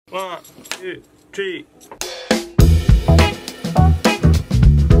1, 2, 3.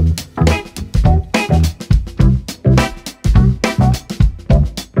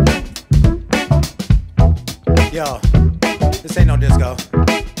 Yo, this ain't no disco.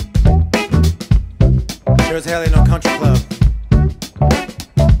 Sure as hell ain't no country club.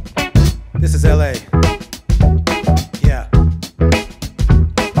 This is LA. Yeah.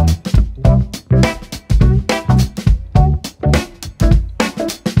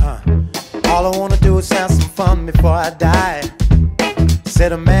 All I wanna do is have some fun before I die.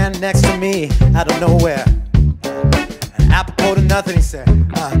 Said a man next to me out of nowhere. Apropos to nothing, he said.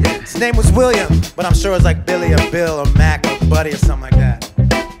 His name was William, but I'm sure it's like Billy or Bill or Mac or Buddy or something like that.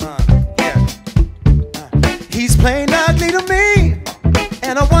 He's plain ugly to me,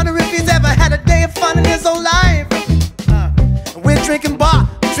 and I wonder if he's ever had a day of fun in his whole life. We're drinking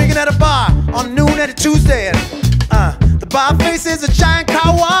at a bar on noon at a Tuesday. The bar faces a giant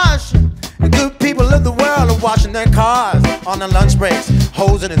car wash. The good people of the world are washing their cars on their lunch breaks,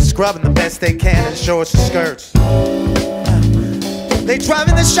 hosing and scrubbing the best they can in shorts and skirts. They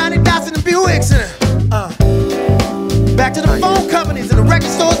driving the shiny Datsun and Buicks, back to the phone companies and the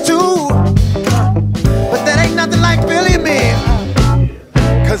record stores too. But that ain't nothing like Billy and me,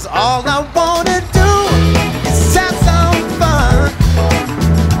 'cause all I wanna do is have some fun.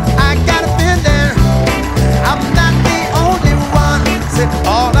 I got a feeling I'm not the only one. Said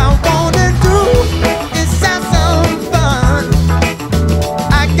all I wanna do is have some fun.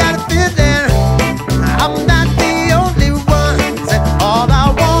 I got a feeling I'm not the only one. Said all I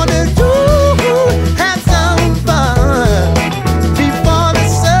wanna do have some fun before the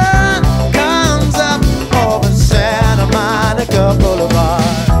sun comes up over Santa Monica Boulevard.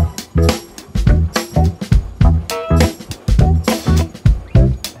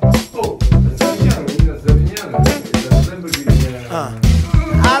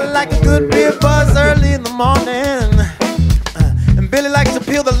 I like a good beer buzz early in the morning, and Billy likes to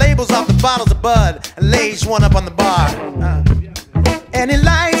peel the labels off the bottles of Bud and lays one up on the bar. And he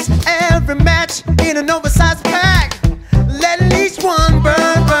lights every match in an oversized pack. Let at least one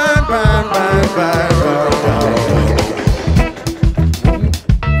burn, burn, burn, burn, burn, burn, burn.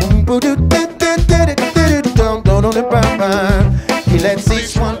 He lets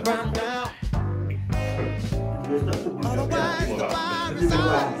each one burn down. Otherwise the bar is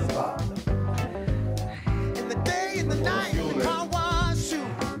on. In the day, in the night, in the car wash you.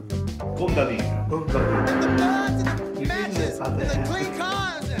 Contadino. And the birds and the matches and the clean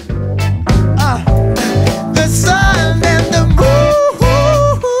cars. The sun and the moon.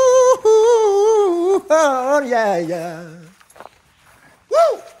 Oh, yeah, yeah.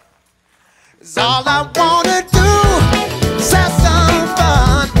 Woo! It's all I wanna do is have some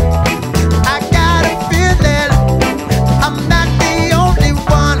fun. I got a feeling I'm not the only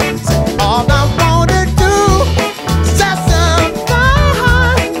one. So all I wanna do is have some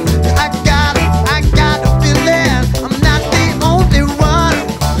fun. I got a feeling I'm not the only one.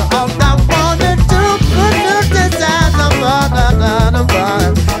 So all I wanna do is have some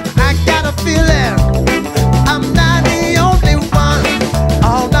fun. I got a feeling I'm not the only one.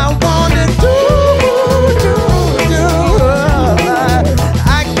 All I wanna do,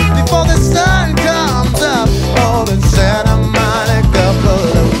 before the sun comes up over Santa Monica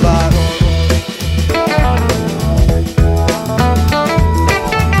Boulevard.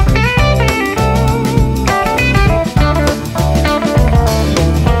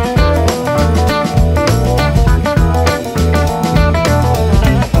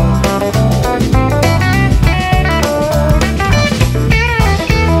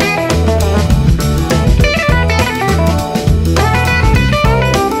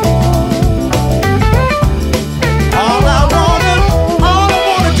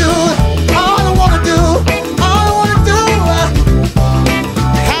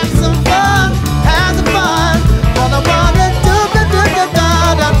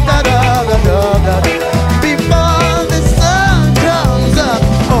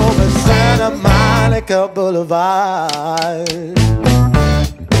 Boulevard.